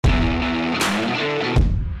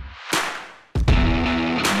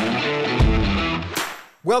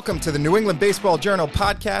Welcome to the New England Baseball Journal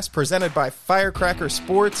podcast presented by Firecracker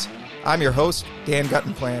Sports. I'm your host, Dan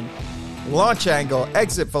Guttenplan. Launch angle,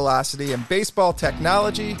 exit velocity, and baseball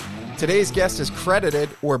technology. Today's guest is credited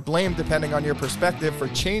or blamed, depending on your perspective, for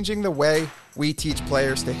changing the way we teach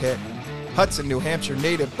players to hit. Hudson, New Hampshire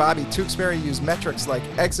native Bobby Tewksbury used metrics like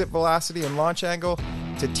exit velocity and launch angle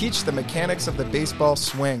to teach the mechanics of the baseball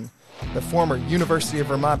swing. The former University of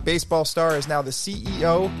Vermont baseball star is now the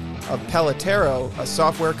CEO of Pelotero, a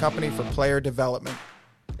software company for player development.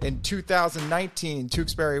 In 2019,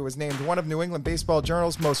 Tewksbury was named one of New England Baseball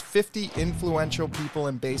Journal's most 50 influential people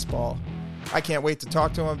in baseball. I can't wait to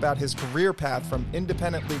talk to him about his career path from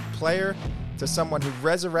independent league player to someone who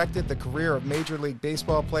resurrected the career of Major League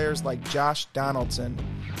Baseball players like Josh Donaldson.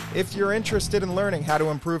 If you're interested in learning how to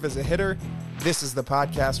improve as a hitter, this is the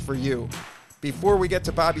podcast for you. Before we get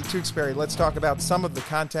to Bobby Tewksbury, let's talk about some of the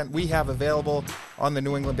content we have available on the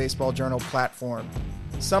New England Baseball Journal platform.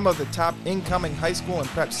 Some of the top incoming high school and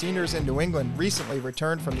prep seniors in New England recently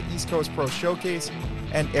returned from the East Coast Pro Showcase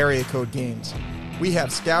and Area Code Games. We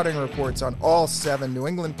have scouting reports on all 7 New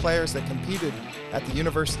England players that competed at the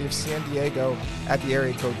University of San Diego at the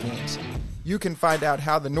Area Code Games. You can find out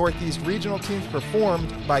how the Northeast regional teams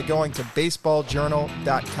performed by going to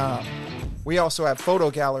baseballjournal.com. We also have photo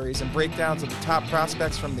galleries and breakdowns of the top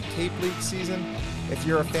prospects from the Cape League season. If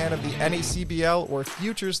you're a fan of the NACBL or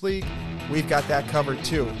Futures League, we've got that covered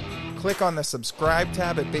too. Click on the subscribe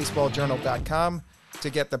tab at baseballjournal.com to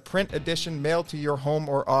get the print edition mailed to your home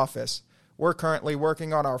or office. We're currently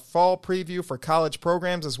working on our fall preview for college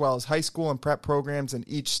programs as well as high school and prep programs in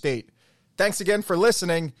each state. Thanks again for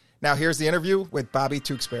listening. Now here's the interview with Bobby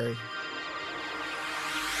Tewksbury.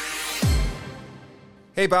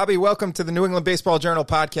 Hey, Bobby, welcome to the New England Baseball Journal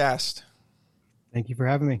podcast. Thank you for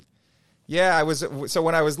having me. Yeah,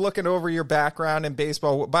 when I was looking over your background in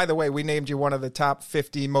baseball, by the way, we named you one of the top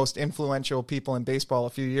 50 most influential people in baseball a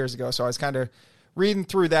few years ago. So I was kind of reading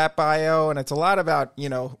through that bio, and it's a lot about,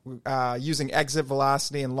 using exit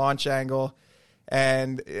velocity and launch angle.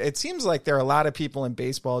 And it seems like there are a lot of people in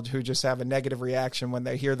baseball who just have a negative reaction when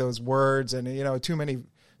they hear those words and, too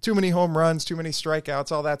many home runs, too many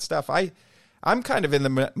strikeouts, all that stuff. I'm kind of in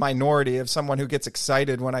the minority of someone who gets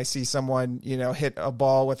excited when I see someone, hit a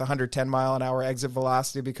ball with 110 mile an hour exit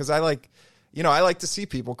velocity, because I like to see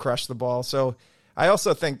people crush the ball. So I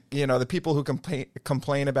also think, the people who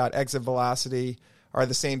complain about exit velocity are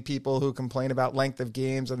the same people who complain about length of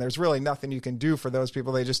games, and there's really nothing you can do for those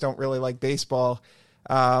people. They just don't really like baseball.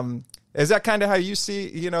 Is that kind of how you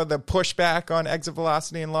see, the pushback on exit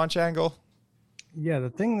velocity and launch angle? Yeah,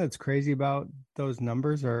 the thing that's crazy about those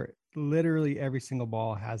numbers are literally every single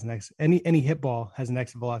ball has any hit ball has an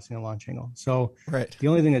exit velocity and a launch angle. So right. The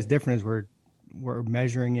only thing that's different is we're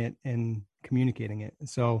measuring it and communicating it.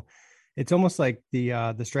 So it's almost like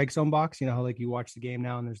the strike zone box. How like you watch the game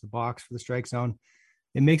now and there's the box for the strike zone.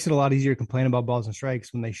 It makes it a lot easier to complain about balls and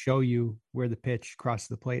strikes when they show you where the pitch crosses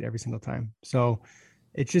the plate every single time. So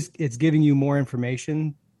it's giving you more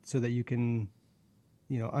information so that you can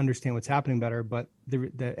understand what's happening better. But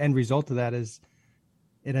the end result of that is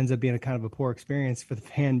it ends up being a kind of a poor experience for the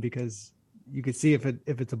fan, because you could see if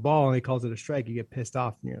it's a ball and he calls it a strike, you get pissed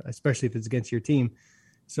off, especially if it's against your team.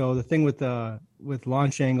 So the thing with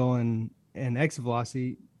launch angle and exit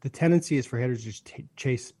velocity, the tendency is for hitters to just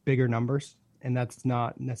chase bigger numbers, and that's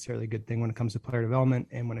not necessarily a good thing when it comes to player development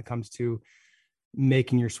and when it comes to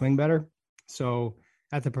making your swing better. So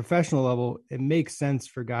at the professional level, it makes sense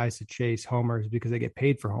for guys to chase homers because they get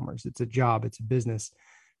paid for homers. It's a job, it's a business.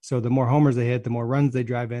 So the more homers they hit, the more runs they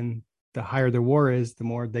drive in, the higher their WAR is, the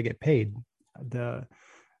more they get paid. The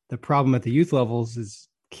problem at the youth levels is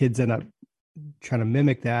kids end up trying to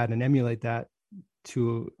mimic that and emulate that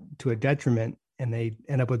to a detriment, and they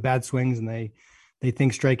end up with bad swings, and they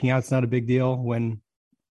think striking out's not a big deal, when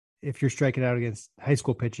if you're striking out against high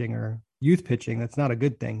school pitching or youth pitching, that's not a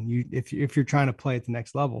good thing. If you're trying to play at the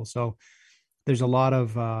next level. So there's a lot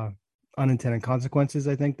of unintended consequences,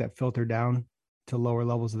 I think, that filter down to lower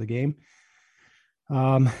levels of the game.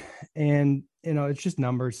 And it's just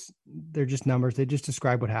numbers. They're just numbers. They just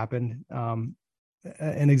describe what happened. An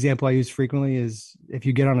example I use frequently is if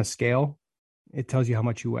you get on a scale, it tells you how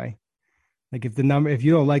much you weigh. Like if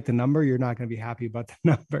you don't like the number, you're not going to be happy about the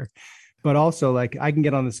number. But also, like, I can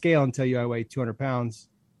get on the scale and tell you I weigh 200 pounds,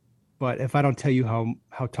 but if I don't tell you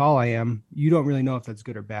how tall I am, you don't really know if that's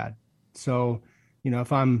good or bad. So,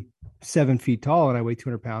 if I'm 7 feet tall and I weigh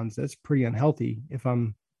 200 pounds, that's pretty unhealthy. If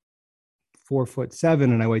I'm 4'7"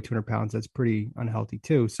 and I weigh 200 pounds, that's pretty unhealthy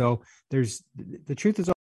too. So the truth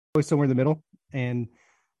is always somewhere in the middle, and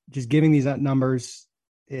just giving these numbers,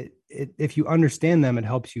 if you understand them, it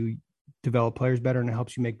helps you develop players better and it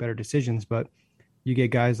helps you make better decisions. But you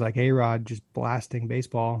get guys like A-Rod just blasting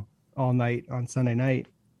baseball all night on Sunday night,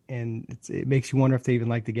 and it makes you wonder if they even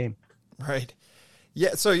like the game. Right.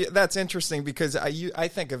 Yeah, so that's interesting because I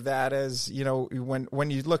think of that as, when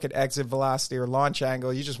you look at exit velocity or launch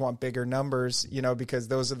angle, you just want bigger numbers, because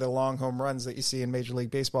those are the long home runs that you see in Major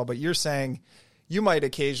League Baseball. But you're saying you might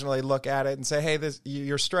occasionally look at it and say, hey,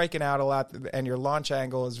 you're striking out a lot and your launch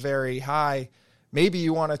angle is very high. Maybe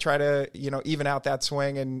you want to try to, even out that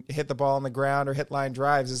swing and hit the ball on the ground or hit line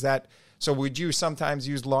drives. So would you sometimes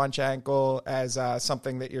use launch angle as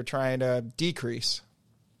something that you're trying to decrease?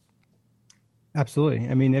 Absolutely.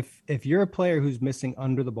 I mean, if you're a player who's missing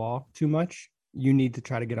under the ball too much, you need to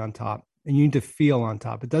try to get on top and you need to feel on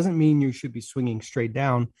top. It doesn't mean you should be swinging straight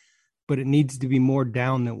down, but it needs to be more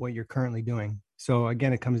down than what you're currently doing. So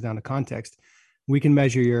again, it comes down to context. We can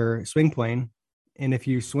measure your swing plane, and if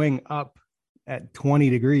you swing up at 20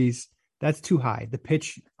 degrees, that's too high. The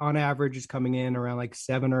pitch on average is coming in around like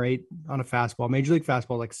 7 or 8 on a fastball. Major League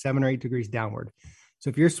fastball, like 7 or 8 degrees downward. So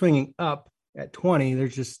if you're swinging up at 20,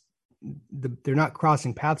 they're not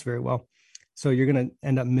crossing paths very well. So you're going to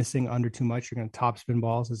end up missing under too much. You're going to top spin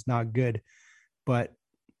balls. It's not good. But,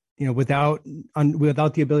 without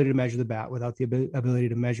the ability to measure the bat, without the ability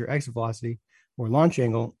to measure exit velocity or launch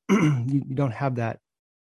angle, you don't have that.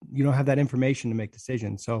 You don't have that information to make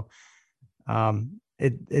decisions. So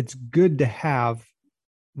it's good to have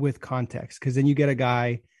with context, because then you get a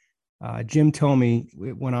guy, Jim Thome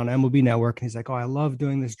went on MLB Network and he's like, oh, I love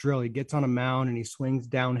doing this drill. He gets on a mound and he swings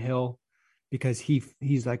downhill because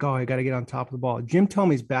he's like, oh, I got to get on top of the ball. Jim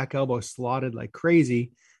Thome's back elbow slotted like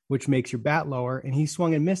crazy, which makes your bat lower. And he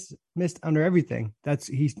swung and missed under everything.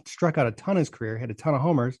 He struck out a ton of his career, had a ton of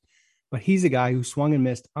homers, but he's a guy who swung and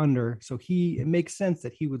missed under. So it makes sense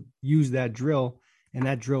that he would use that drill and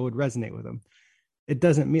that drill would resonate with him. It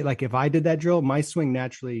doesn't mean like if I did that drill, my swing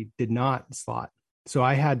naturally did not slot. So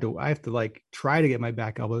I have to like try to get my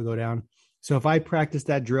back elbow to go down. So if I practiced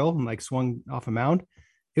that drill and like swung off a mound,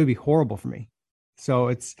 it would be horrible for me. So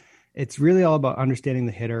it's really all about understanding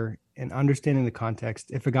the hitter and understanding the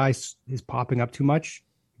context. If a guy is popping up too much,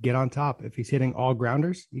 get on top. If he's hitting all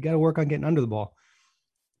grounders, you got to work on getting under the ball.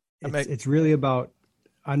 It's really about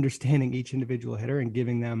understanding each individual hitter and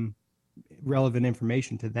giving them relevant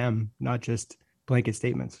information to them, not just blanket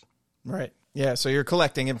statements. Right. Yeah. So you're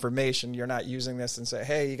collecting information. You're not using this and say,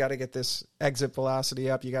 hey, you got to get this exit velocity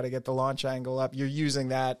up. You got to get the launch angle up. You're using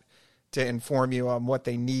that to inform you on what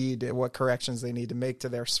they need, what corrections they need to make to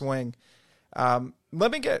their swing.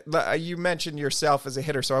 You mentioned yourself as a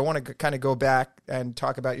hitter. So I want to kind of go back and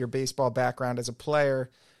talk about your baseball background as a player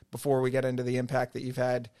before we get into the impact that you've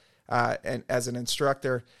had and as an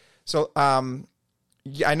instructor. So,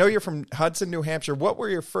 I know you're from Hudson, New Hampshire. What were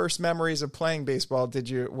your first memories of playing baseball? Did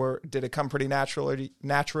it come pretty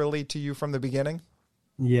naturally to you from the beginning?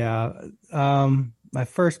 Yeah. My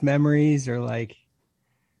first memories are like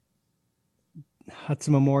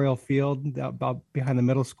Hudson Memorial Field, about behind the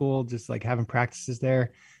middle school, just like having practices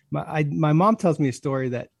there. My mom tells me a story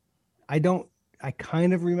that I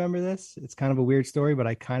kind of remember this. It's kind of a weird story, but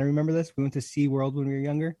I kind of remember this. We went to SeaWorld when we were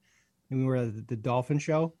younger, and we were at the dolphin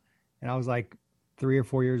show, and I was like 3 or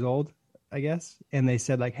 4 years old, I guess. And they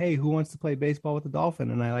said like, hey, who wants to play baseball with the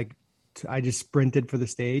dolphin? And I just sprinted for the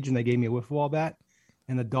stage, and they gave me a wiffle ball bat,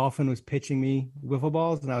 and the dolphin was pitching me wiffle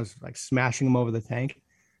balls, and I was like smashing them over the tank.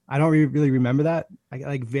 I don't really remember that. I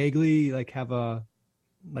like vaguely like have a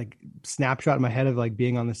like snapshot in my head of like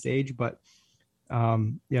being on the stage, but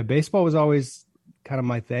baseball was always kind of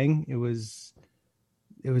my thing. It was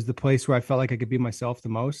the place where I felt like I could be myself the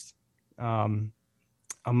most.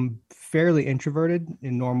 I'm fairly introverted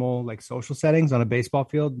in normal like social settings. On a baseball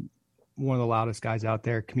field, one of the loudest guys out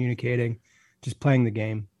there, communicating, just playing the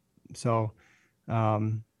game. So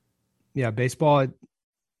baseball,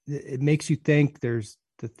 it makes you think. There's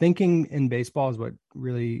the thinking in baseball is what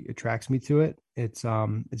really attracts me to it. It's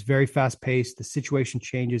very fast paced. The situation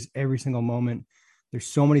changes every single moment. There's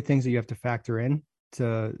so many things that you have to factor in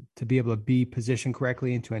to be able to be positioned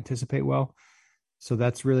correctly and to anticipate well. So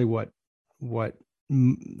that's really what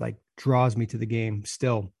like draws me to the game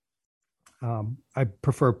still. I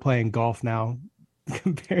prefer playing golf now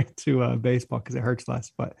compared to baseball because it hurts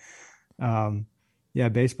less, but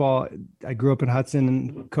baseball, I grew up in Hudson,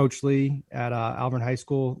 and Coach Lee at Alvern High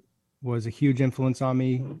School was a huge influence on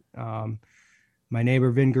me. My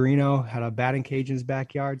neighbor Vin Garino had a batting cage in his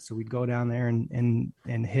backyard, so we'd go down there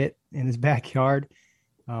and hit in his backyard.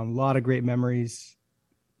 A lot of great memories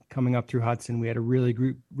coming up through Hudson. We had a really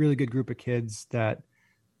good group of kids that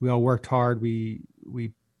we all worked hard. We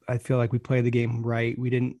I feel like we played the game right. We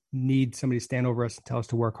didn't need somebody to stand over us and tell us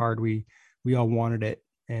to work hard. We all wanted it,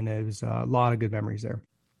 and it was a lot of good memories there.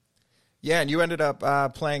 Yeah, and you ended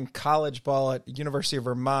up playing college ball at University of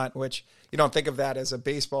Vermont, which you don't think of that as a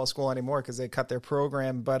baseball school anymore because they cut their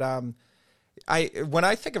program. But when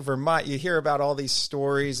I think of Vermont, you hear about all these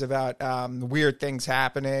stories about weird things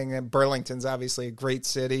happening, and Burlington's obviously a great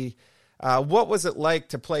city. What was it like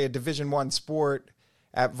to play a Division I sport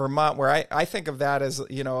at Vermont, where I think of that as,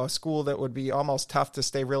 a school that would be almost tough to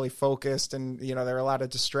stay really focused, and, there are a lot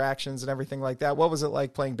of distractions and everything like that. What was it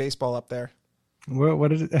like playing baseball up there?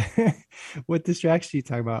 What is it? What distraction you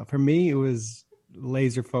talk about? For me, it was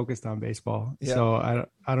laser focused on baseball. Yeah. So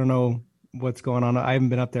I don't know what's going on. I haven't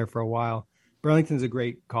been up there for a while. Burlington's a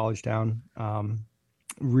great college town.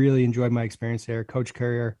 Really enjoyed my experience there. Coach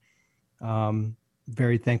Courier,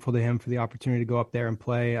 very thankful to him for the opportunity to go up there and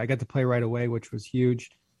play. I got to play right away, which was huge.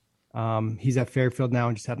 He's at Fairfield now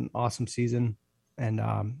and just had an awesome season, and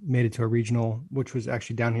made it to a regional, which was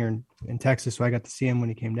actually down here in Texas. So I got to see him when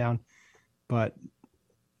he came down. But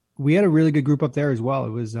we had a really good group up there as well. It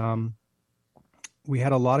was, we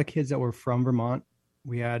had a lot of kids that were from Vermont.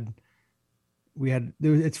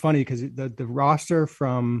 It's funny because the roster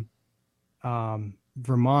from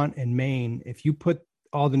Vermont and Maine, if you put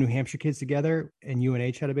all the New Hampshire kids together and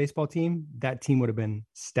UNH had a baseball team, that team would have been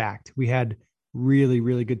stacked. We had really,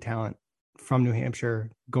 really good talent from New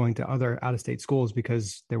Hampshire going to other out-of-state schools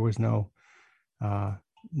because there was no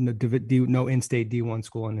in-state D1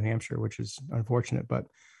 school in New Hampshire, which is unfortunate. But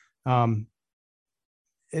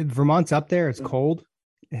Vermont's up there. It's cold.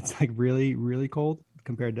 It's like really, really cold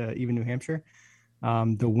compared to even New Hampshire.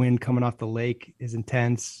 The wind coming off the lake is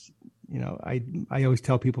intense. I always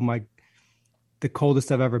tell people the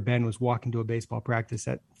coldest I've ever been was walking to a baseball practice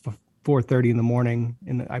at 4:30 in the morning,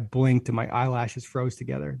 and I blinked and my eyelashes froze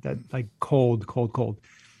together. That like cold.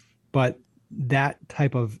 But that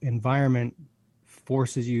type of environment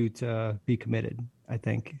forces you to be committed, I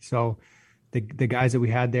think. So the guys that we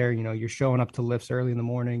had there, you're showing up to lifts early in the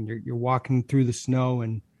morning, you're walking through the snow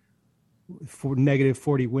and for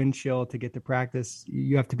 -40 wind chill to get to practice.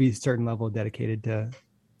 You have to be a certain level of dedicated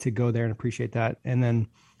to go there and appreciate that. And then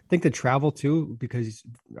I think the travel too, because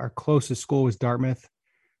our closest school was Dartmouth,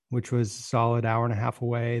 which was a solid hour and a half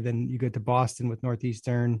away. Then you get to Boston with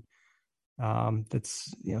Northeastern.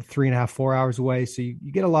 That's 3.5, 4 hours away. So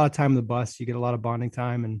you get a lot of time on the bus, you get a lot of bonding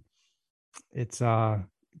time, and it's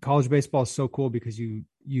college baseball is so cool because you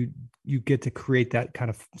get to create that kind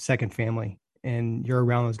of second family, and you're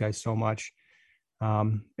around those guys so much.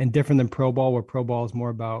 And different than pro ball, where pro ball is more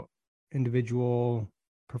about individual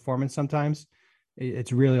performance. Sometimes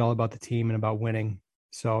it's really all about the team and about winning.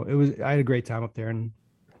 So I had a great time up there, and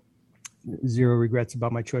zero regrets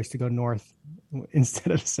about my choice to go north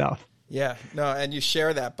instead of south. Yeah, no, and you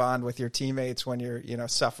share that bond with your teammates when you're,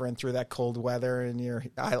 suffering through that cold weather and your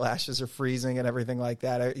eyelashes are freezing and everything like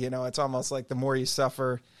that. It's almost like the more you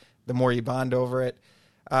suffer, the more you bond over it.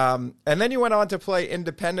 And then you went on to play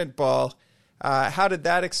independent ball. How did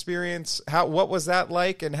that experience? What was that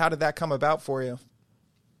like, and how did that come about for you?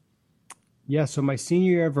 Yeah, so my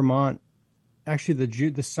senior year at Vermont, actually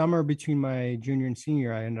the summer between my junior and senior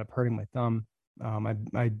year, I ended up hurting my thumb.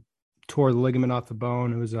 I tore the ligament off the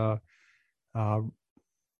bone. It was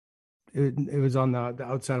it was on the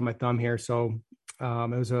outside of my thumb here. So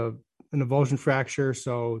it was an avulsion fracture.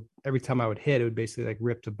 So every time I would hit, it would basically like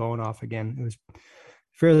rip the bone off again. It was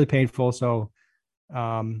fairly painful. So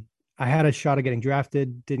I had a shot of getting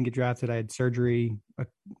drafted, didn't get drafted. I had surgery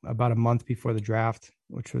about a month before the draft,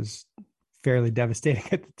 which was fairly devastating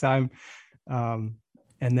at the time. And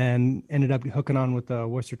then ended up hooking on with the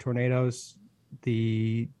Worcester Tornadoes,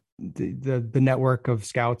 the network of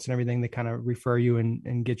scouts and everything. They kind of refer you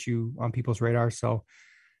and get you on people's radar. So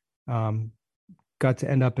got to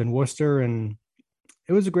end up in Worcester, and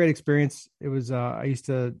it was a great experience. It was I used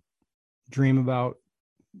to dream about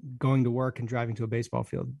going to work and driving to a baseball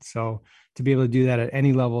field. So to be able to do that at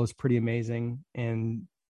any level is pretty amazing. And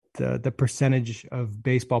the percentage of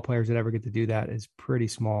baseball players that ever get to do that is pretty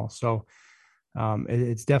small. So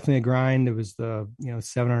it's definitely a grind. It was the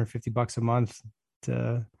 $750 a month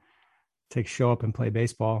to show up and play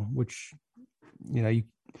baseball, which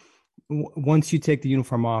once you take the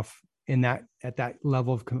uniform off at that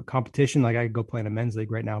level of competition, like I could go play in a men's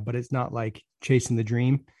league right now, but it's not like chasing the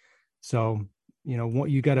dream. So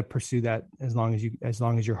you got to pursue that as long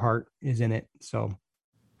as your heart is in it. So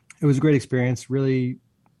it was a great experience. Really,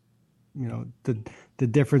 the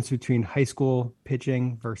difference between high school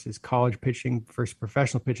pitching versus college pitching versus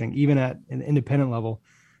professional pitching, even at an independent level,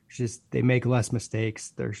 just they make less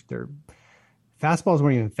mistakes. They're fastballs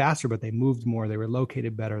weren't even faster, but they moved more. They were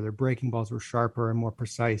located better. Their breaking balls were sharper and more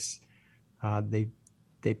precise. They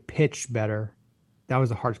pitched better. That was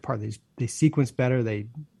the hardest part. They sequenced better. They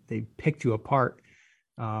picked you apart.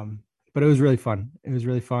 But it was really fun. It was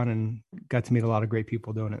really fun, and got to meet a lot of great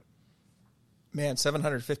people doing it. Man,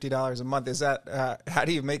 $750 a month. Is that, how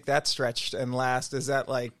do you make that stretch and last? Is that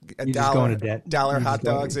like dollar hot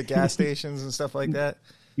dogs at gas stations and stuff like that?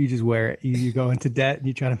 You just wear it. You go into debt and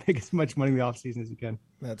you try to make as much money in the off season as you can.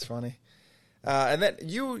 That's funny. And then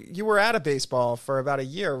you were out of baseball for about a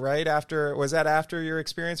year, right? Was that after your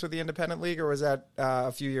experience with the Independent League, or was that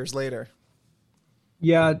a few years later?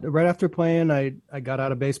 Yeah, right after playing, I got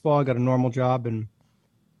out of baseball. I got a normal job, and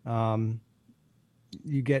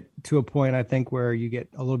you get to a point, I think, where you get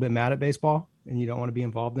a little bit mad at baseball and you don't want to be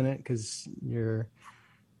involved in it because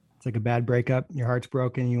it's like a bad breakup. Your heart's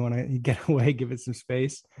broken. You want to get away, give it some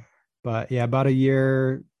space. But yeah, about a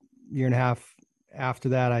year and a half after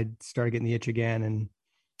that, I started getting the itch again,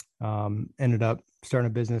 and ended up starting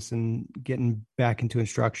a business and getting back into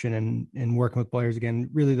instruction and working with players again.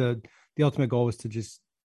 Really, the ultimate goal was to just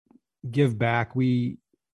give back. We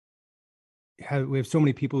have so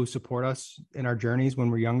many people who support us in our journeys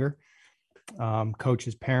when we're younger,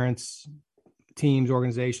 coaches, parents, teams,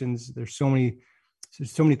 organizations. There's so many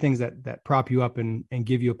things that prop you up and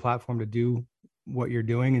give you a platform to do what you're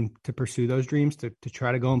doing and to pursue those dreams, to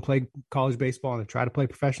try to go and play college baseball and to try to play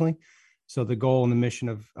professionally. So the goal and the mission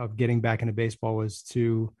of getting back into baseball was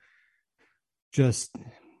to just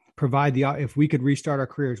provide if we could restart our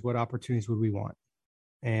careers, what opportunities would we want?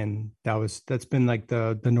 And that's been like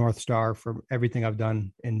the North Star for everything I've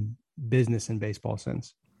done in business and baseball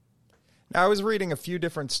since. Now, I was reading a few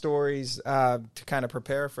different stories to kind of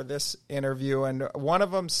prepare for this interview, and one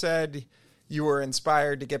of them said you were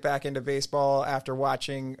inspired to get back into baseball after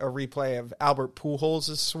watching a replay of Albert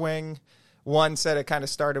Pujols' swing. One said it kind of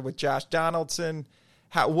started with Josh Donaldson.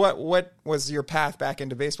 What was your path back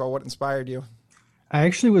into baseball? What inspired you? I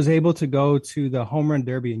actually was able to go to the home run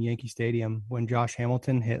derby in Yankee Stadium when Josh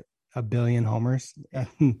Hamilton hit 1 billion homers.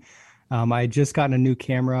 I had just gotten a new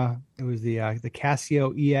camera. It was the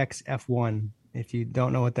Casio EX F1. If you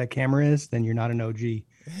don't know what that camera is, then you're not an OG.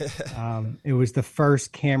 It was the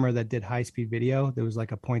first camera that did high-speed video. There was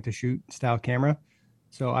like a point-to-shoot style camera.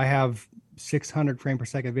 So I have 600 frame per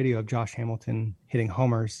second video of Josh Hamilton hitting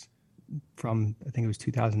homers from, I think it was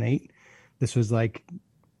 2008. This was like,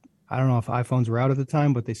 I don't know if iPhones were out at the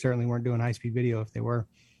time, but they certainly weren't doing high-speed video if they were.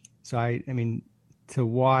 So I mean, to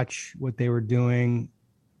watch what they were doing,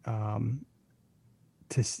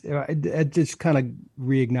 it just kind of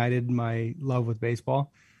reignited my love with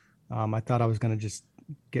baseball. I thought I was going to just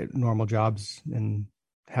get normal jobs and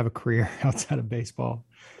have a career outside of baseball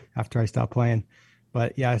after I stopped playing.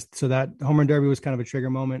 But yeah, so that home run derby was kind of a trigger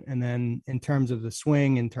moment. And then in terms of the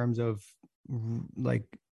swing, in terms of like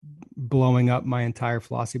blowing up my entire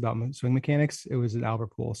philosophy about swing mechanics, it was an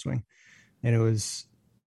Albert Pujols swing. And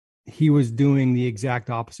he was doing the exact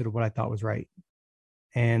opposite of what I thought was right.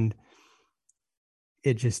 And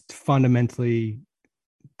it just fundamentally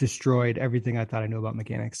destroyed everything I thought I knew about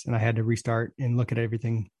mechanics. And I had to restart and look at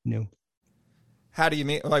everything new. How do you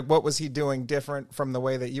mean? Like, what was he doing different from the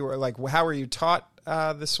way that you were? Like, how were you taught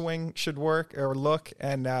the swing should work or look?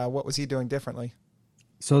 And what was he doing differently?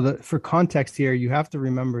 So for context here, you have to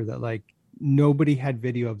remember that like nobody had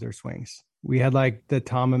video of their swings. We had like the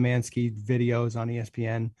Tom Emanski videos on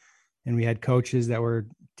ESPN, and we had coaches that were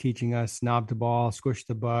teaching us knob to ball, squish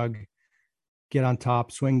the bug, get on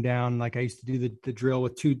top, swing down. Like I used to do the drill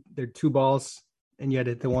with two balls, and you had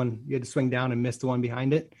to hit the one, you had to swing down and miss the one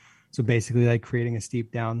behind it. So basically like creating a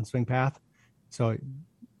steep down swing path. So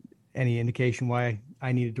any indication why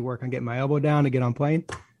I needed to work on getting my elbow down to get on plane,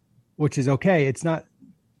 which is okay. It's not,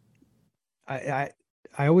 I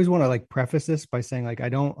always want to like preface this by saying like,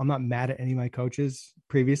 I'm not mad at any of my coaches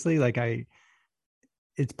previously. Like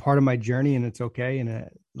it's part of my journey and it's okay. And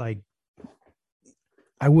like,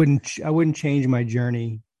 I wouldn't change my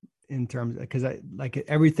journey in terms, because I like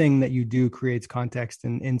everything that you do creates context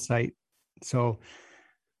and insight. So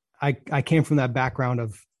I came from that background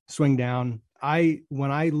of swing down.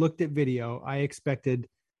 When I looked at video, I expected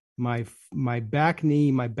my back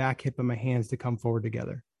knee, my back hip, and my hands to come forward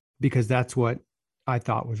together, because that's what I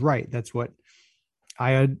thought was right. That's what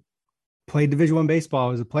I had played Division I baseball.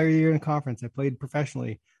 I was a player of the year in a conference. I played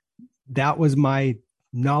professionally. That was my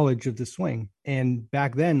knowledge of the swing. And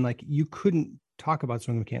back then, like you couldn't talk about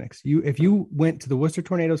swing mechanics. If you went to the Worcester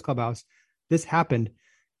Tornadoes clubhouse, this happened.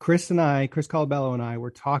 Chris Colabello and I were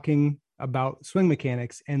talking about swing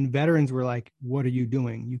mechanics, and veterans were like, what are you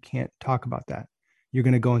doing? You can't talk about that. you're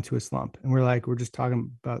going to go into a slump. And we're just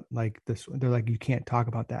talking about like this. They're like, you can't talk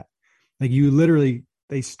about that. Like you literally,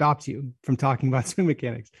 they stopped you from talking about swing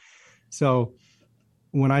mechanics. So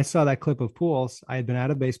when I saw that clip of Pujols, I had been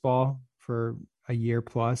out of baseball for a year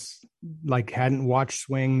plus, like hadn't watched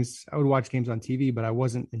swings. I would watch games on TV, but I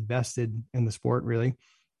wasn't invested in the sport really.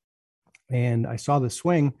 And I saw the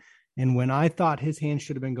swing. And when I thought his hands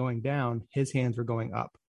should have been going down, his hands were going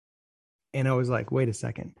up. And I was like, wait a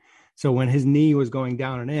second. So when his knee was going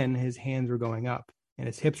down and in, his hands were going up and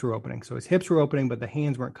his hips were opening. So his hips were opening, but the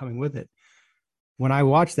hands weren't coming with it. When I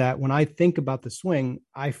watch that, when I think about the swing,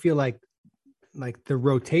 I feel like the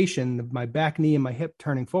rotation, my back knee and my hip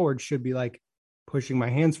turning forward should be like pushing my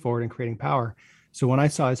hands forward and creating power. So when I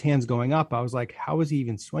saw his hands going up, I was like, how is he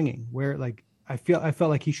even swinging? Where like, I felt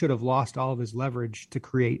like he should have lost all of his leverage to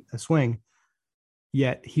create a swing,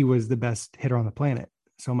 yet he was the best hitter on the planet.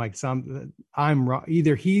 So I'm like, I'm wrong.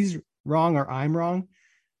 Either he's wrong or I'm wrong.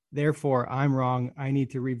 Therefore, I'm wrong. I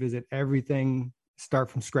need to revisit everything, start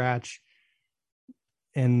from scratch.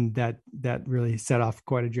 And that really set off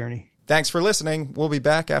quite a journey. Thanks for listening. We'll be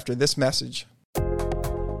back after this message.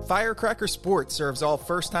 Firecracker Sports serves all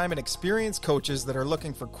first-time and experienced coaches that are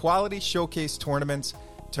looking for quality showcase tournaments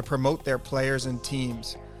to promote their players and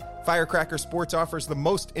teams. Firecracker Sports offers the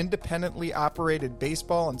most independently operated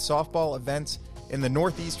baseball and softball events in the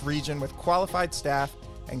Northeast region with qualified staff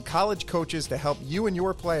and college coaches to help you and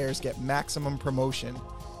your players get maximum promotion.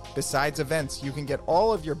 Besides events, you can get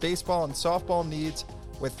all of your baseball and softball needs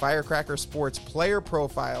with Firecracker Sports player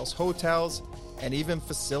profiles, hotels, and even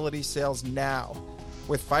facility sales now.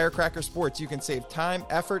 With Firecracker Sports, you can save time,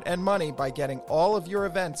 effort, and money by getting all of your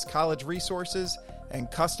events, college resources, and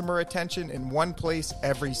customer attention in one place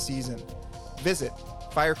every season. Visit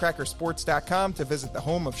firecrackersports.com to visit the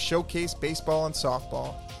home of Showcase Baseball and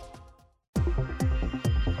Softball.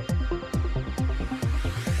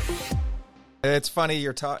 It's funny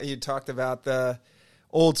you talked about the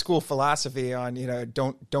old school philosophy on,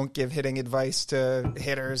 don't give hitting advice to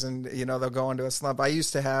hitters and, they'll go into a slump. I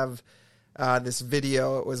used to have this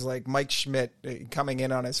video. It was like Mike Schmidt coming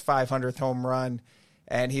in on his 500th home run,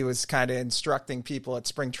 and he was kind of instructing people at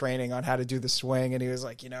spring training on how to do the swing. And he was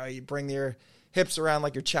like, you bring your hips around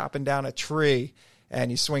like you're chopping down a tree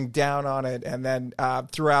and you swing down on it. And then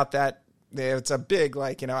throughout that, it's a big,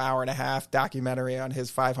 hour and a half documentary on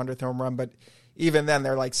his 500th home run. But even then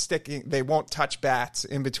they're like they won't touch bats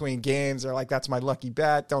in between games. They're like, that's my lucky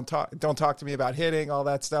bat. Don't talk to me about hitting, all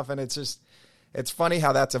that stuff. And it's funny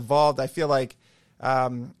how that's evolved. I feel like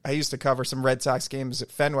I used to cover some Red Sox games at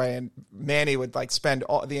Fenway, and Manny would spend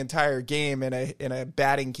the entire game in a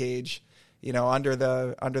batting cage, under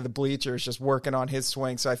the bleachers, just working on his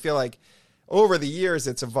swing. So I feel like over the years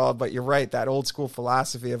it's evolved, but you're right. That old school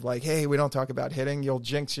philosophy of hey, we don't talk about hitting, you'll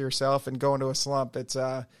jinx yourself and go into a slump.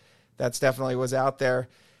 That's definitely was out there.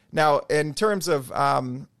 Now, in terms of,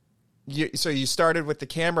 so you started with the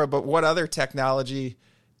camera, but what other technology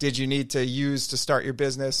did you need to use to start your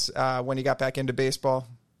business when you got back into baseball?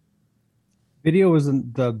 Video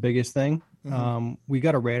wasn't the biggest thing. Mm-hmm. We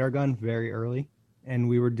got a radar gun very early, and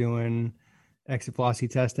we were doing exit velocity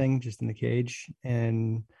testing just in the cage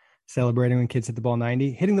and celebrating when kids hit the ball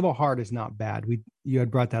 90. Hitting the ball hard is not bad. You had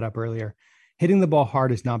brought that up earlier. Hitting the ball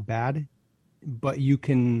hard is not bad, but you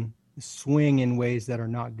can swing in ways that are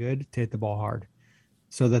not good to hit the ball hard.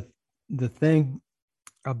 So the thing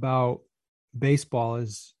about baseball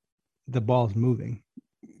is the ball is moving.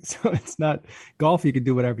 So it's not golf. You could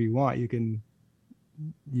do whatever you want. You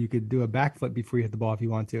could do a backflip before you hit the ball if you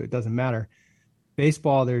want to. It doesn't matter.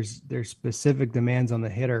 Baseball, there's specific demands on the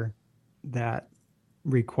hitter that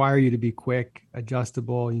require you to be quick,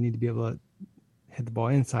 adjustable. You need to be able to hit the ball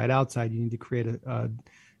inside, outside. You need to create a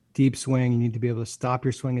deep swing. You need to be able to stop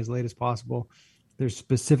your swing as late as possible. There's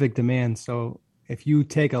specific demands. So if you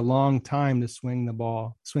take a long time to swing the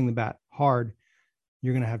bat hard,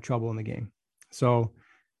 you're going to have trouble in the game. So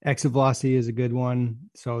exit velocity is a good one.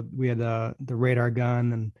 So we had the radar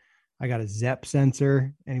gun, and I got a ZEP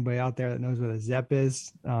sensor. Anybody out there that knows what a ZEP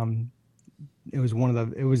is? It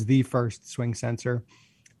was the first swing sensor.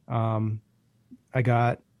 I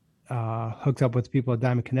got hooked up with people at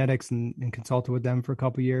Diamond Kinetics and consulted with them for a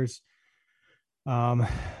couple of years.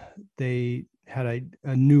 They had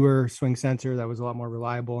a newer swing sensor that was a lot more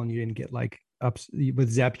reliable, and you didn't get ups with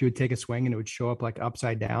ZEP. You would take a swing and it would show up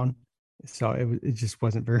upside down. So it just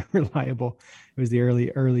wasn't very reliable. It was the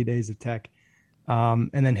early days of tech. And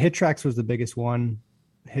then HitTrax was the biggest one.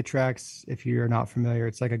 HitTrax, if you're not familiar,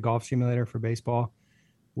 it's like a golf simulator for baseball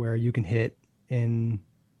where you can hit in,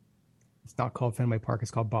 it's not called Fenway Park,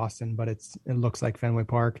 it's called Boston, but it looks like Fenway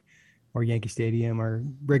Park. or Yankee Stadium or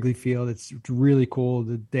Wrigley Field. It's really cool.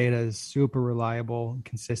 The data is super reliable and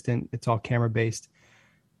consistent. It's all camera based.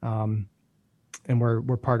 And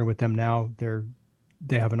we're partnered with them now.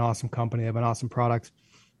 They have an awesome company. They have an awesome product.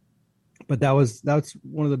 But that's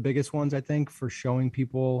one of the biggest ones, I think, for showing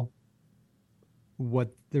people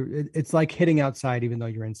it's like hitting outside, even though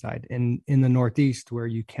you're inside. And in the Northeast, where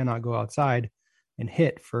you cannot go outside and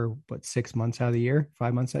hit for 6 months out of the year,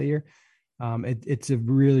 5 months out of the year, it's a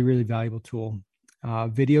really, really valuable tool.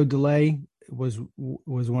 Video delay was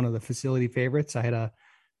one of the facility favorites. I had a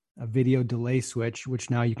video delay switch,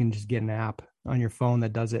 which now you can just get an app on your phone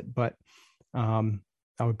that does it. But I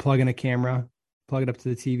would plug in a camera, plug it up to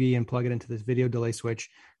the TV, and plug it into this video delay switch.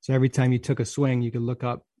 So every time you took a swing, you could look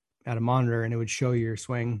up at a monitor and it would show you your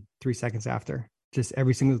swing 3 seconds after. Just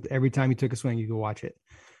every time you took a swing, you could watch it.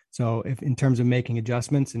 So if in terms of making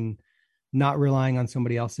adjustments and not relying on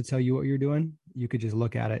somebody else to tell you what you're doing, you could just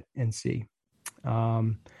look at it and see.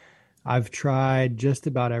 I've tried just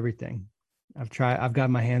about everything. I've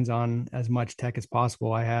got my hands on as much tech as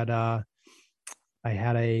possible. I had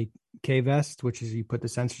a K-Vest, which is you put the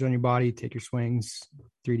sensors on your body, take your swings,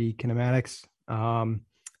 3D kinematics.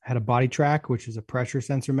 Had a Body Track, which is a pressure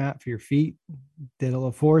sensor mat for your feet. Did a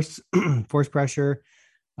little force pressure.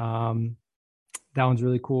 That one's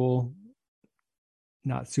really cool.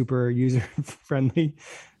 Not super user friendly.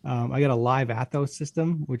 I got a Live Athos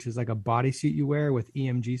system, which is like a bodysuit you wear with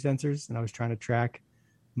EMG sensors. And I was trying to track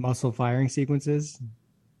muscle firing sequences.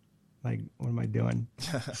 Like, what am I doing?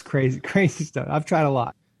 It's crazy stuff. I've tried a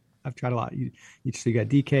lot. So you got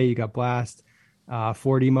DK, you got Blast,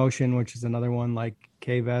 4D Motion, which is another one like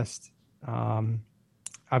K-Vest.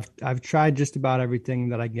 I've tried just about everything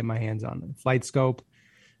that I can get my hands on. Flight Scope,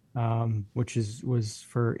 which was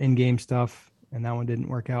for in-game stuff, and that one didn't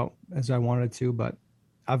work out as I wanted it to. But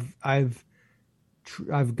I've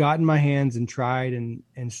gotten my hands and tried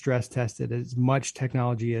and stress tested as much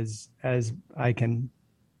technology as I can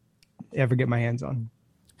ever get my hands on.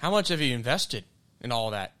 How much have you invested in all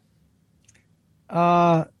of that?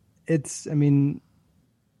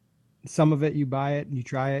 Some of it you buy it and you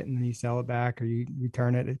try it and then you sell it back or you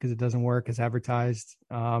return it because it doesn't work as advertised.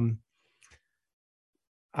 I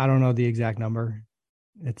don't know the exact number.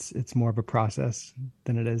 It's more of a process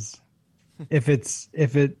than it is. If it's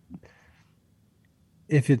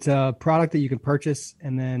a product that you can purchase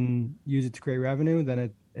and then use it to create revenue,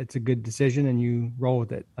 then it's a good decision and you roll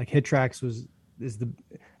with it. Like HitTrax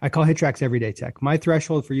I call HitTrax everyday tech. My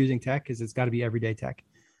threshold for using tech is it's got to be everyday tech,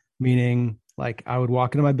 meaning like I would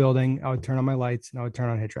walk into my building, I would turn on my lights and I would turn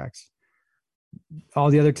on HitTrax. All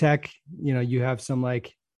the other tech, you have some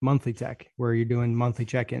like monthly tech where you're doing monthly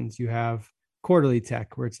check-ins. You have quarterly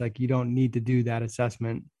tech where it's like, you don't need to do that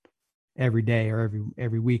assessment every day or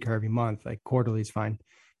every week or every month. Like quarterly is fine.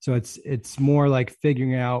 So it's more like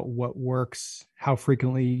figuring out what works, how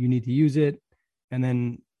frequently you need to use it, and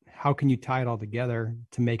then how can you tie it all together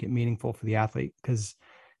to make it meaningful for the athlete? Because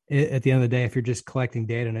at the end of the day, if you're just collecting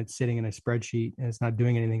data and it's sitting in a spreadsheet and it's not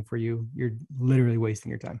doing anything for you, you're literally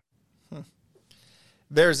wasting your time.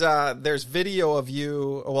 There's video of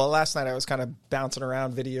you. Well, last night I was kind of bouncing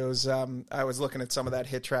around videos. I was looking at some of that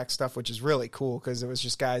HitTrax stuff, which is really cool because it was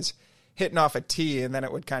just guys hitting off a tee and then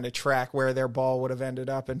it would kind of track where their ball would have ended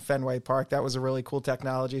up in Fenway Park. That was a really cool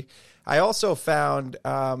technology. I also found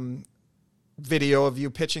video of you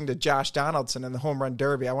pitching to Josh Donaldson in the home run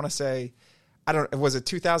derby. I want to say, was it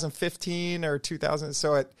 2015 or 2000?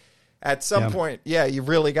 So at some point, you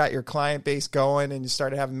really got your client base going and you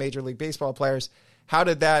started having Major League Baseball players. How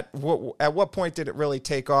did that, at what point did it really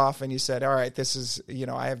take off and you said, all right, this is,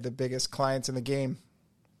 I have the biggest clients in the game?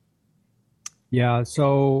 Yeah.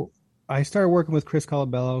 So I started working with Chris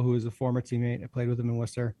Colabello, who is a former teammate. I played with him in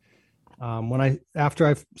Worcester. After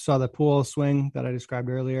I saw the pool swing that I described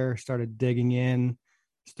earlier, started digging in,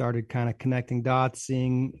 started kind of connecting dots,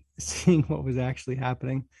 seeing what was actually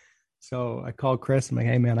happening. So I called Chris. I'm like,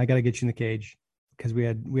 hey man, I got to get you in the cage because we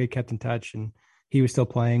had kept in touch and he was still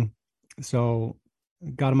playing. So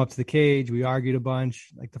got him up to the cage. We argued a bunch.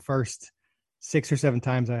 Like the first 6 or 7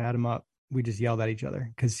 times I had him up, we just yelled at each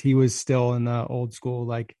other because he was still in the old school,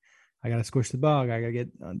 like, I got to squish the bug. I got to get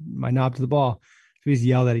my knob to the ball. So we just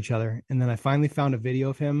yelled at each other. And then I finally found a video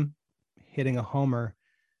of him hitting a homer.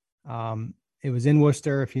 It was in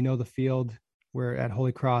Worcester. If you know the field, we're at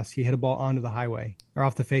Holy Cross. He hit a ball onto the highway or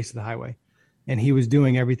off the face of the highway. And he was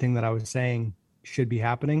doing everything that I was saying should be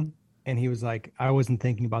happening. And he was like, I wasn't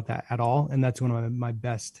thinking about that at all. And that's one of my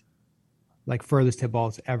best, like furthest hit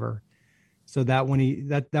balls ever. So that when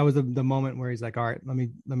that was the moment where he's like, all right, let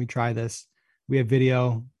me try this. We have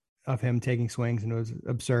video of him taking swings and it was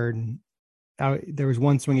absurd. And there was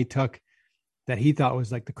one swing he took that he thought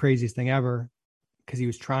was like the craziest thing ever because he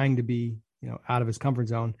was trying to be, out of his comfort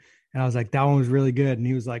zone. And I was like, that one was really good. And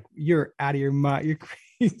he was like, you're out of your mind. You're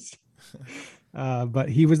crazy. But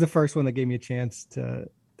he was the first one that gave me a chance to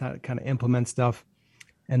kind of implement stuff.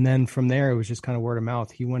 And then from there, it was just kind of word of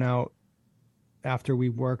mouth. He went out after we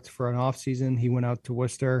worked for an off season. He went out to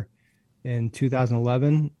Worcester in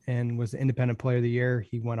 2011 and was the independent player of the year.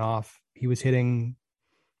 He went off. He was hitting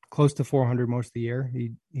close to 400 most of the year.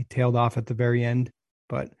 He tailed off at the very end,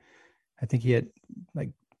 but I think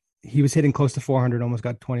he was hitting close to 400, almost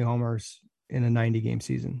got 20 homers in a 90 game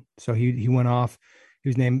season. So he went off. He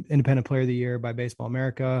was named independent player of the year by Baseball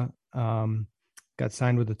America. Got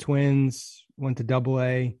signed with the Twins, went to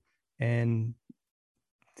AA, and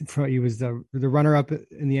he was the runner-up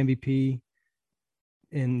in the MVP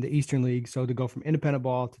in the Eastern League. So to go from independent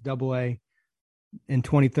ball to AA, in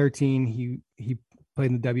 2013, he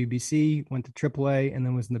played in the WBC, went to AAA, and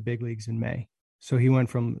then was in the big leagues in May. So he went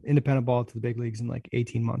from independent ball to the big leagues in like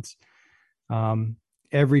 18 months.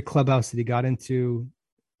 Every clubhouse that he got into,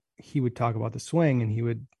 he would talk about the swing,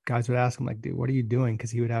 and guys would ask him like, dude, what are you doing? Cause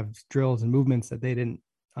he would have drills and movements that they didn't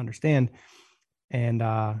understand. And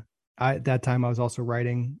at that time I was also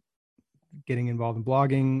writing, getting involved in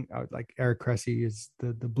blogging. Like Eric Cressy is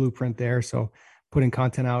the blueprint there. So putting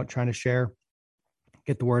content out, trying to share,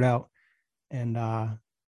 get the word out. And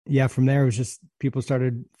from there, it was just people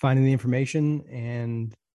started finding the information,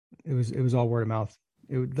 and it was all word of mouth.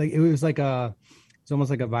 It's almost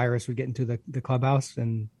like a virus would get into the clubhouse,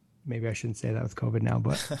 and maybe I shouldn't say that with COVID now,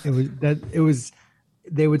 but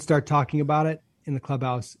they would start talking about it in the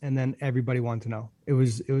clubhouse, and then everybody wanted to know. It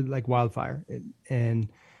was like wildfire. And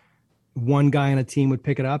one guy on a team would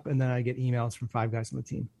pick it up, and then I get emails from 5 guys on the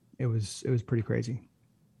team. It was pretty crazy.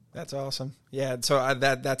 That's awesome. Yeah. So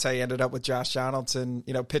that's how you ended up with Josh Donaldson,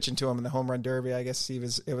 pitching to him in the home run derby. I guess it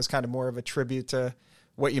was kind of more of a tribute to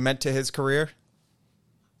what you meant to his career.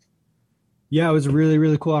 Yeah, it was a really,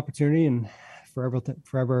 really cool opportunity, and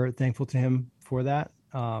forever thankful to him for that.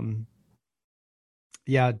 To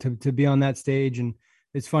be on that stage. And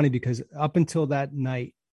it's funny because up until that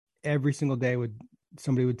night, every single day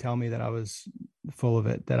somebody would tell me that I was full of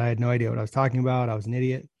it, that I had no idea what I was talking about. I was an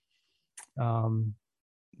idiot.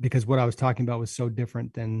 Because what I was talking about was so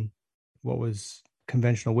different than what was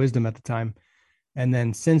conventional wisdom at the time. And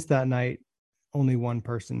then since that night, only one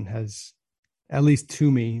person has, at least to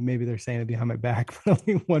me, maybe they're saying it behind my back, but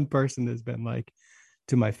only one person has been like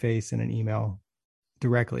to my face in an email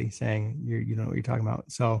directly saying, you know what you're talking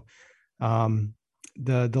about. So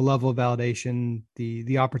the level of validation,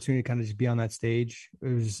 the opportunity to kind of just be on that stage, it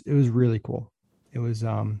was really cool. It was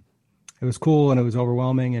cool, and it was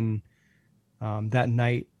overwhelming. And that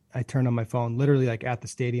night I turned on my phone, literally like at the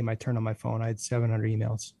stadium, I turned on my phone. I had 700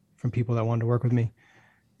 emails from people that wanted to work with me.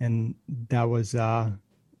 And that was a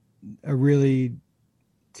really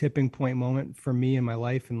tipping point moment for me in my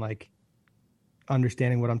life, and like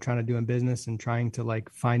understanding what I'm trying to do in business and trying to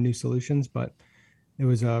like find new solutions. But it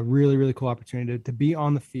was a really, really cool opportunity to be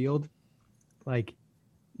on the field. Like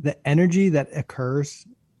the energy that occurs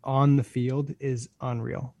on the field is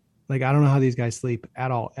unreal. Like, I don't know how these guys sleep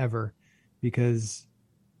at all, ever, because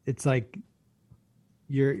it's like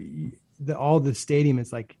all the stadium,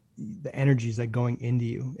 it's like the energy is like going into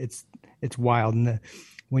you. It's wild. And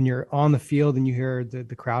when you're on the field and you hear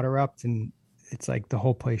the crowd erupt, and it's like the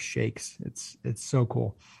whole place shakes. It's so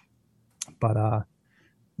cool. But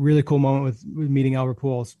really cool moment with meeting Albert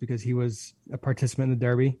Pujols, because he was a participant in the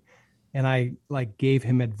Derby, and I like gave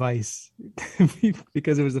him advice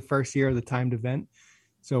because it was the first year of the timed event.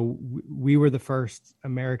 So we were the first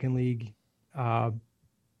American League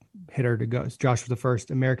hitter to go. Josh was the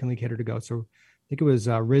first American League hitter to go. So I think it was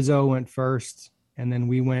Rizzo went first, and then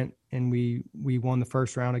we went and we won the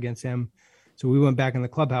first round against him. So we went back in the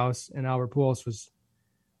clubhouse, and Albert Pujols was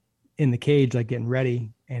in the cage, like getting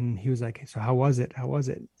ready. And he was like, so how was it? How was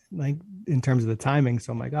it? Like in terms of the timing.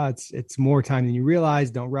 So I'm like, oh, it's more time than you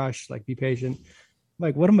realize. Don't rush, like be patient. I'm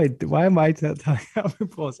like, why am I telling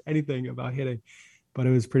Albert Pujols anything about hitting? But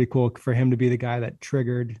it was pretty cool for him to be the guy that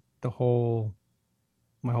triggered my whole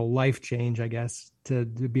life change, I guess, to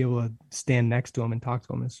be able to stand next to him and talk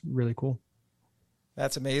to him is really cool.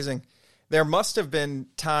 That's amazing. There must have been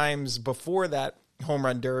times before that home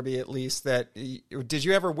run derby, at least, that did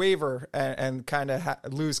you ever waver and kind of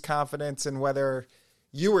lose confidence in whether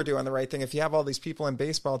you were doing the right thing? If you have all these people in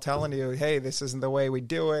baseball telling you, hey, this isn't the way we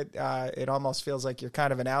do it, it almost feels like you're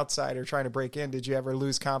kind of an outsider trying to break in. Did you ever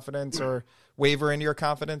lose confidence or waver in your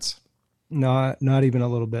confidence? No, not even a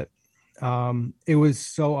little bit. It was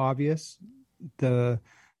so obvious. The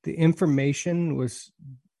information was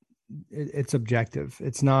it's objective.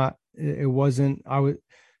 It's not, it wasn't,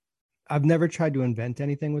 I've never tried to invent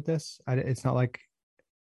anything with this. It's not like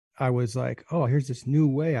I was like, oh, here's this new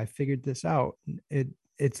way. I figured this out.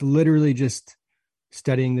 It's literally just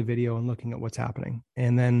studying the video and looking at what's happening.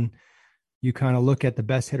 And then you kind of look at the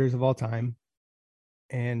best hitters of all time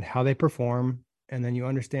and how they perform. And then you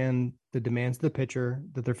understand the demands of the pitcher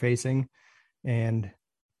that they're facing. And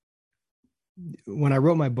when I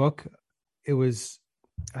wrote my book, it was,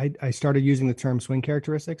 I started using the term swing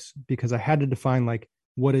characteristics because I had to define like,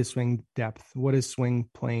 what is swing depth? What is swing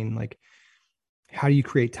plane? Like, how do you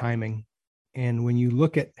create timing? And when you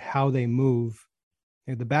look at how they move,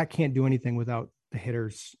 the bat can't do anything without the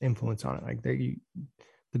hitter's influence on it. Like the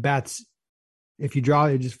bats, if you draw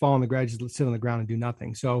it, just fall on the ground, just sit on the ground and do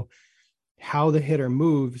nothing. So how the hitter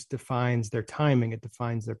moves defines their timing. It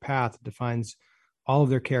defines their path. It defines all of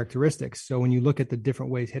their characteristics. So when you look at the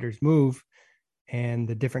different ways hitters move and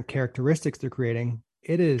the different characteristics they're creating,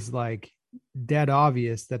 it is like dead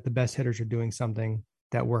obvious that the best hitters are doing something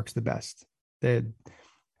that works the best.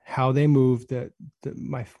 How they move, one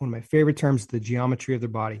of my favorite terms is the geometry of their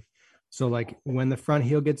body. So like when the front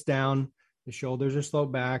heel gets down, the shoulders are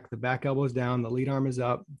sloped back, the back elbow is down, the lead arm is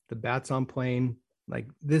up, the bat's on plane. Like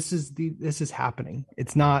this is happening.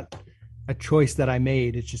 It's not a choice that I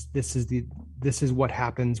made. It's just, this is what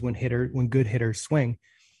happens when good hitters swing.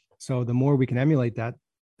 So the more we can emulate that,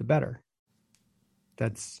 the better.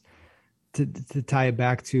 That's to tie it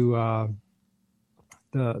back to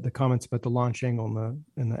the comments about the launch angle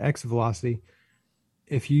and the exit velocity.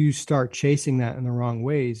 If you start chasing that in the wrong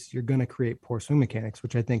ways, you're going to create poor swing mechanics,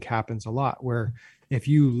 which I think happens a lot, where if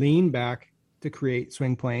you lean back to create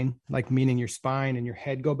swing plane, like meaning your spine and your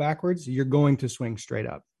head go backwards, you're going to swing straight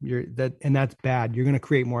up. And that's bad. You're going to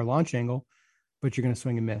create more launch angle, but you're going to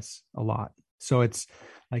swing and miss a lot. So it's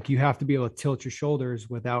like, you have to be able to tilt your shoulders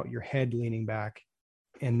without your head leaning back.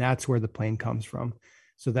 And that's where the plane comes from.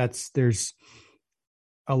 So there's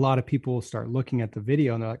a lot of people start looking at the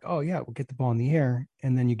video and they're like, oh yeah, we'll get the ball in the air.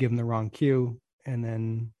 And then you give them the wrong cue. And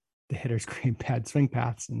then the hitters create bad swing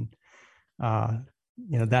paths. And,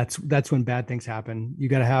 that's when bad things happen. You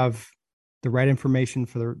got to have the right information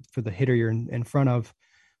for the hitter you're in front of,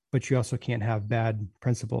 but you also can't have bad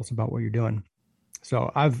principles about what you're doing.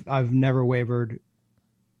 So I've never wavered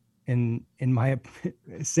in my,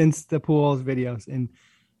 since the Pujols videos. And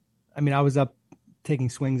I mean, I was up taking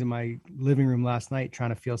swings in my living room last night,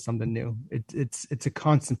 trying to feel something new. It's a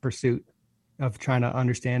constant pursuit of trying to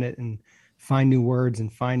understand it and find new words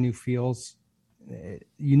and find new feels.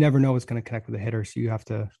 You never know what's going to connect with a hitter. So you have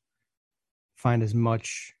to find as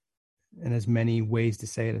much and as many ways to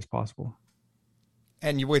say it as possible.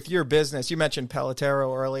 And with your business, you mentioned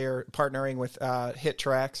Pelotero earlier, partnering with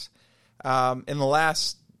HitTrax. In the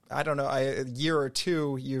last, a year or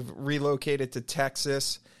two, you've relocated to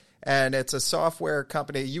Texas, and it's a software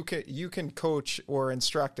company. You can coach or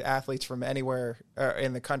instruct athletes from anywhere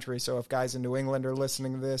in the country. So if guys in New England are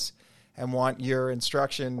listening to this and want your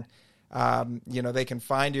instruction, they can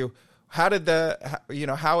find you. How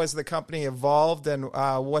has the company evolved, and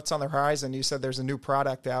what's on the horizon? You said there's a new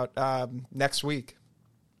product out next week.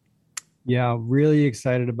 Yeah, really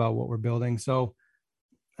excited about what we're building. So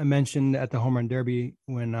I mentioned at the Home Run Derby,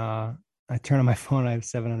 when I turned on my phone, I have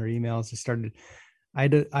 700 emails. I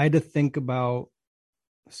had to think about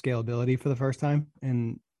scalability for the first time.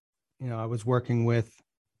 And, I was working with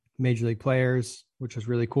major league players, which was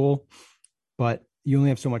really cool, but you only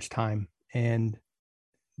have so much time. And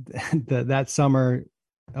that summer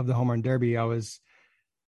of the Home Run Derby, I was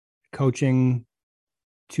coaching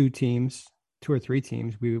two or three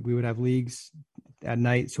teams. We would have leagues at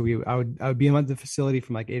night. So I would be in the facility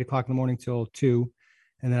from like 8 o'clock in the morning till 2.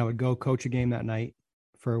 And then I would go coach a game that night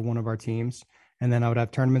for one of our teams. And then I would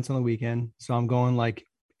have tournaments on the weekend. So I'm going like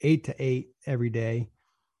 8 to 8 every day.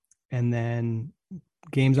 And then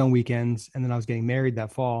games on weekends. And then I was getting married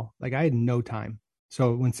that fall. Like I had no time.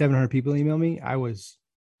 So when 700 people emailed me, I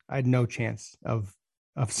had no chance of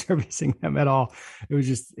servicing them at all. It was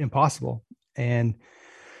just impossible. And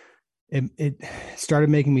it started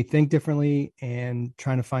making me think differently and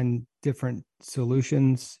trying to find different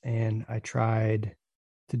solutions. And I tried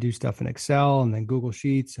to do stuff in Excel and then Google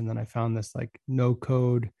Sheets. And then I found this like no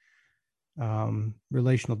code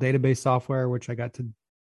relational database software, which I got to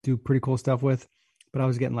do pretty cool stuff with. But I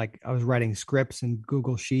was writing scripts in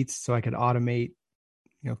Google Sheets so I could automate,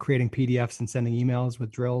 creating PDFs and sending emails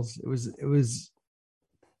with drills.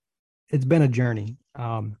 It's been a journey.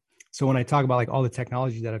 So when I talk about like all the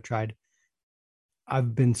technology that I've tried,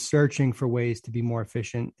 I've been searching for ways to be more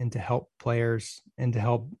efficient and to help players and to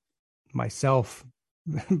help myself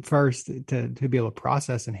first to be able to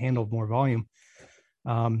process and handle more volume.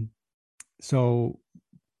 So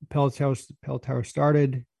Pelletero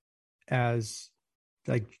started as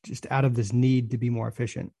like just out of this need to be more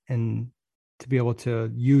efficient and to be able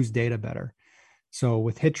to use data better. So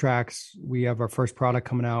with HitTrax, we have our first product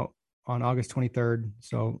coming out on August 23rd.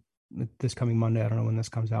 So this coming Monday, I don't know when this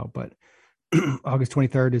comes out, but August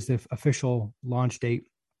 23rd is the official launch date.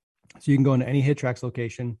 So you can go into any HitTrax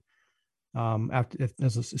location.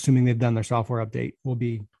 Assuming they've done their software update, will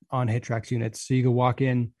be on HitTrax units. So you can walk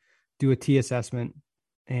in, do a T assessment,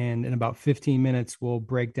 and in about 15 minutes, we'll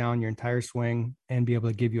break down your entire swing and be able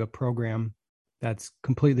to give you a program that's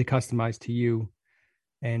completely customized to you.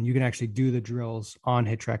 And you can actually do the drills on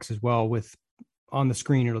HitTrax as well. With on the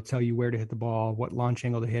screen, it'll tell you where to hit the ball, what launch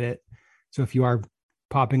angle to hit it. So if you are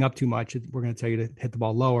popping up too much, we're going to tell you to hit the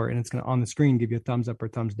ball lower, and it's going to on the screen give you a thumbs up or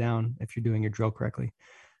thumbs down if you're doing your drill correctly.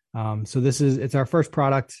 So it's our first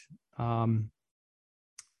product.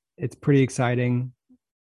 It's pretty exciting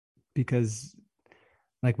because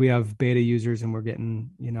like we have beta users and we're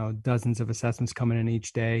getting, dozens of assessments coming in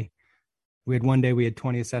each day. We had one day we had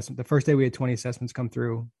 20 assessments. The first day we had 20 assessments come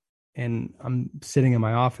through, and I'm sitting in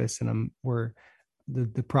my office and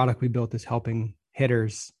the product we built is helping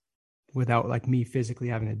hitters without like me physically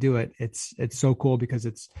having to do it. It's so cool because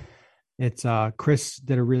it's Chris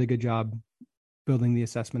did a really good job building the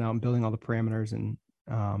assessment out and building all the parameters, and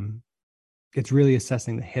it's really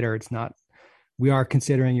assessing the hitter. It's not, we are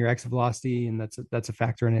considering your exit velocity, and that's a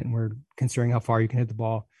factor in it, and we're considering how far you can hit the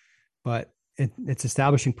ball, but it's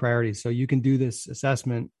establishing priorities. So you can do this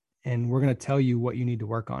assessment and we're going to tell you what you need to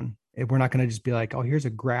work on. We're not going to just be like, oh, here's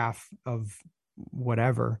a graph of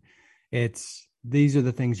whatever. These are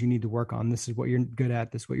the things you need to work on. This is what you're good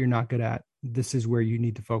at. This is what you're not good at. This is where you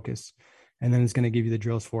need to focus. And then it's going to give you the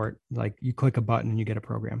drills for it. Like you click a button and you get a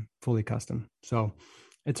program fully custom. So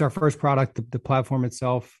it's our first product. The platform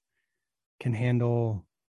itself can handle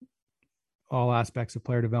all aspects of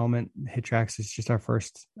player development. HitTrax is just our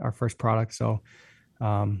first product. So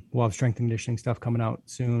we'll have strength and conditioning stuff coming out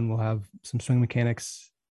soon. We'll have some swing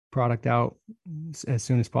mechanics product out as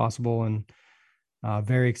soon as possible. And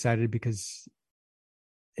very excited because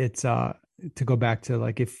it's to go back to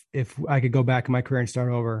like, if I could go back in my career and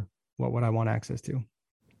start over, what would I want access to?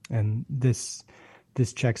 And this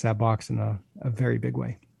checks that box in a very big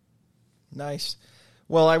way. Nice.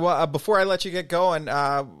 Well, before I let you get going,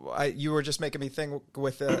 you were just making me think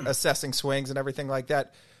with assessing swings and everything like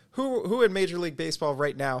that. Who in Major League Baseball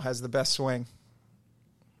right now has the best swing?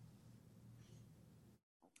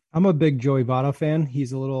 I'm a big Joey Votto fan.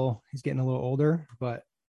 He's getting a little older, but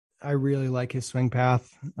I really like his swing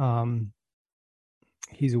path.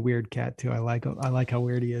 He's a weird cat too. I like how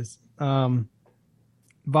weird he is.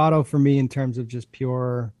 Votto for me, in terms of just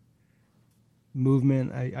pure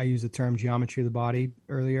movement, I use the term geometry of the body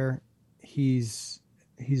earlier. He's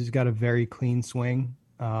got a very clean swing.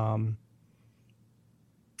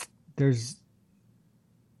 There's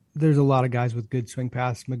a lot of guys with good swing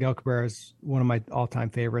paths. Miguel Cabrera is one of my all-time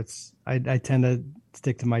favorites. I tend to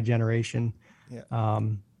stick to my generation. Yeah.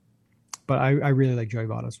 But I really like Joey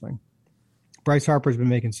Votto's swing. Bryce Harper's been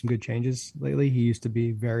making some good changes lately. He used to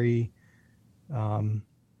be very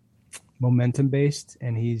momentum based,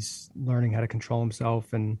 and he's learning how to control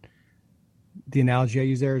himself. And the analogy I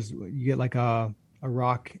use there is you get like a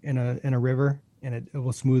rock in a river, and it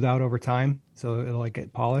will smooth out over time, so it'll like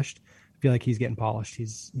get polished. I feel like he's getting polished.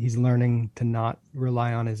 He's learning to not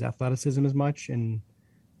rely on his athleticism as much and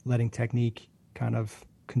letting technique kind of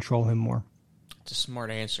control him more. It's a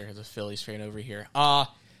smart answer as a Phillies fan over here.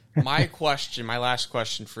 My last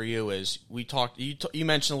question for you is, you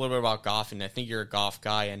mentioned a little bit about golf, and I think you're a golf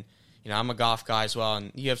guy, and I'm a golf guy as well,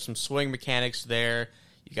 and you have some swing mechanics there.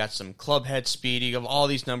 You got some club head speed. You have all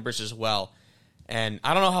these numbers as well. And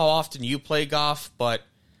I don't know how often you play golf, but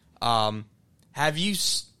have you,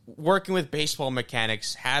 working with baseball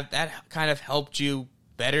mechanics, have that kind of helped you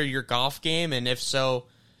better your golf game? And if so,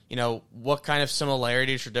 what kind of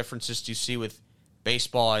similarities or differences do you see with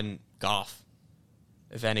baseball and golf,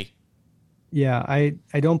 if any? Yeah,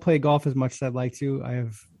 I don't play golf as much as I'd like to. I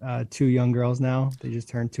have 2 young girls now. They just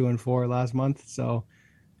turned 2 and 4 last month. So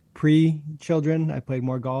pre-children, I played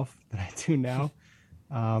more golf than I do now.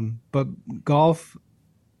 But golf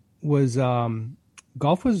was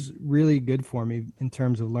really good for me in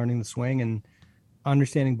terms of learning the swing and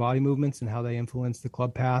understanding body movements and how they influence the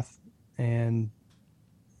club path. And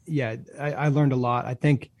yeah, I learned a lot. I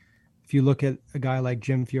think if you look at a guy like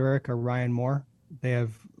Jim Furyk or Ryan Moore, they're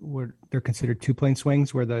considered 2-plane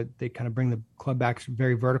swings, where they kind of bring the club back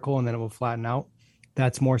very vertical and then it will flatten out.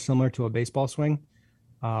 That's more similar to a baseball swing.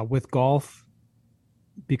 With golf,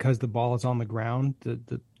 because the ball is on the ground,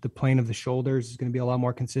 the plane of the shoulders is going to be a lot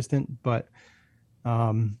more consistent. But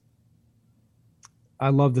I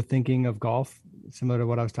love the thinking of golf, similar to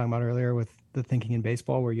what I was talking about earlier with the thinking in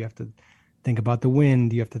baseball, where you have to think about the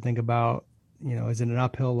wind. You have to think about, is it an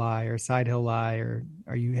uphill lie or a side hill lie, or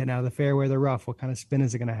are you hitting out of the fairway or the rough? What kind of spin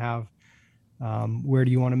is it going to have? Where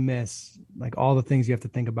do you want to miss? Like all the things you have to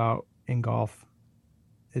think about in golf.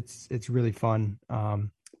 It's really fun.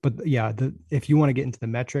 But yeah, if you want to get into the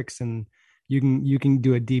metrics, and you can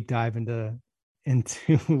do a deep dive into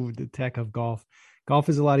the tech of golf. Golf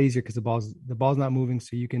is a lot easier because the ball's not moving,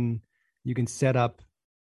 so you can set up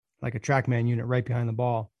like a TrackMan unit right behind the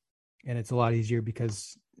ball, and it's a lot easier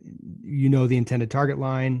because the intended target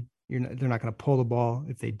line. They're not going to pull the ball.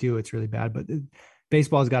 If they do, it's really bad. But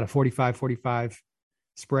baseball's got a 45-45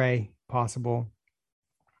 spray possible,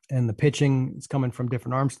 and the pitching is coming from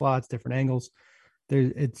different arm slots, different angles.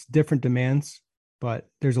 It's different demands, but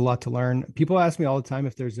there's a lot to learn. People ask me all the time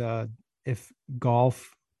if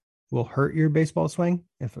golf will hurt your baseball swing.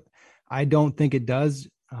 I don't think it does,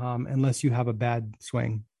 unless you have a bad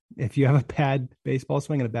swing. If you have a bad baseball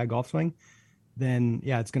swing and a bad golf swing, then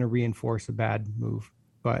yeah, it's going to reinforce a bad move.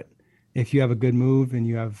 But if you have a good move and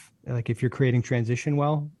if you're creating transition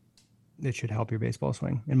well, it should help your baseball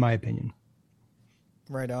swing, in my opinion.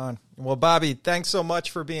 Right on. Well, Bobby, thanks so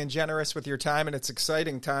much for being generous with your time, and it's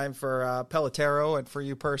exciting time for Pelotero and for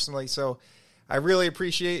you personally. So I really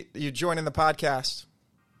appreciate you joining the podcast.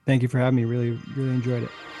 Thank you for having me. Really, really enjoyed it.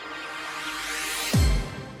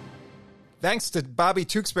 Thanks to Bobby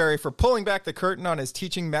Tewksbury for pulling back the curtain on his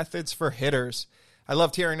teaching methods for hitters. I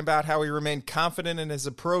loved hearing about how he remained confident in his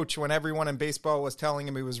approach when everyone in baseball was telling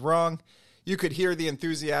him he was wrong. You could hear the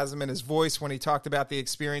enthusiasm in his voice when he talked about the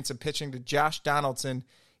experience of pitching to Josh Donaldson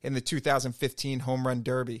in the 2015 Home Run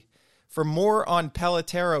Derby. For more on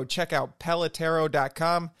Pelotero, check out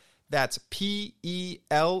pelotero.com. That's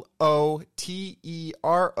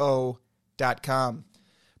Pelotero.com.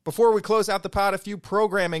 Before we close out the pod, a few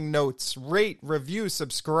programming notes. Rate, review,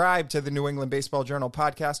 subscribe to the New England Baseball Journal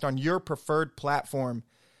podcast on your preferred platform.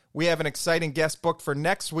 We have an exciting guest booked for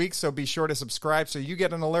next week, so be sure to subscribe so you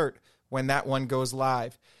get an alert when that one goes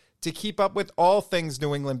live. To keep up with all things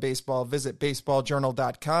New England baseball, visit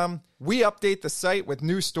baseballjournal.com. We update the site with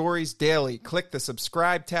new stories daily. Click the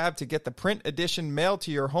subscribe tab to get the print edition mailed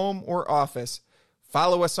to your home or office.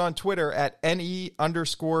 Follow us on Twitter at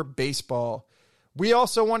NE_baseball. We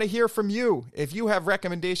also want to hear from you. If you have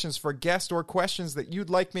recommendations for guests or questions that you'd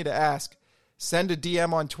like me to ask, send a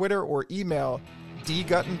DM on Twitter or email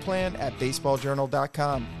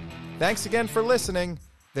dguttenplan@baseballjournal.com. Thanks again for listening.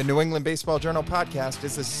 The New England Baseball Journal podcast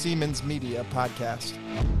is a Siemens Media podcast.